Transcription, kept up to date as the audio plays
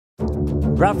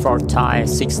Radford Type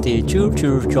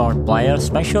 62 joint player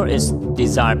special is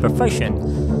design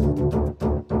perfection.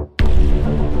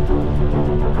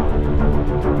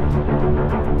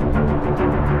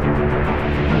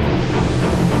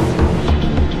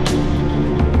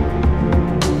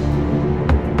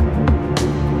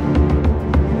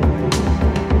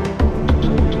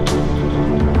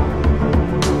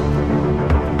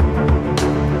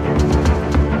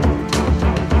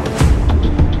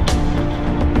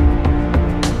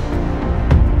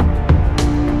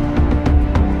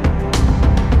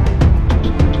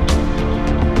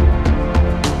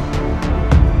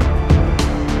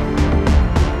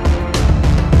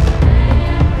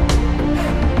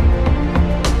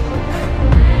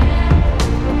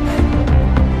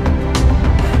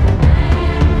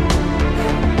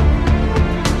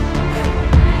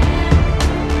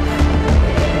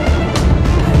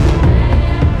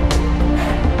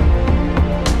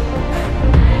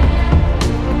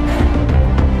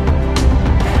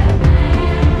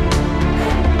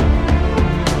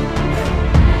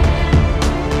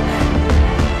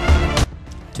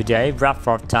 Today,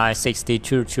 Radford Type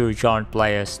 62 joint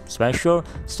players special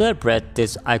celebrate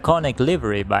this iconic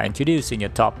livery by introducing a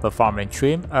top-performing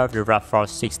trim of the Radford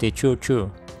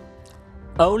 62.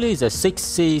 Only the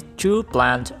 62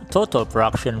 plant total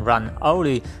production run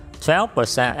only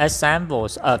 12%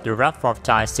 assembles of the Radford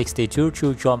Type 62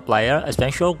 joint player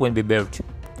special will be built.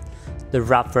 The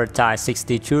Radford Type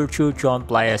 62 joint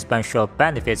player special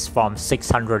benefits from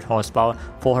 600 horsepower,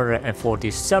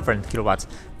 447 kilowatts,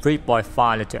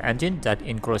 3.5-liter engine that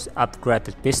includes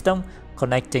upgraded piston,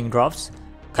 connecting rods,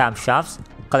 camshafts,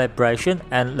 calibration,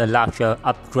 and a larger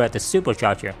upgraded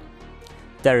supercharger.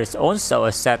 There is also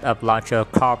a set of larger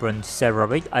carbon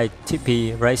ceramic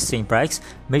ATP racing brakes,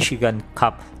 Michigan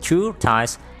Cup 2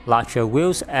 tires, larger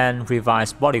wheels, and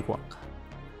revised bodywork.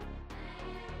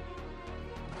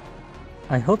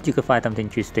 I hope you could find something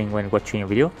interesting when watching the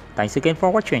video. Thanks again for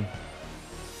watching.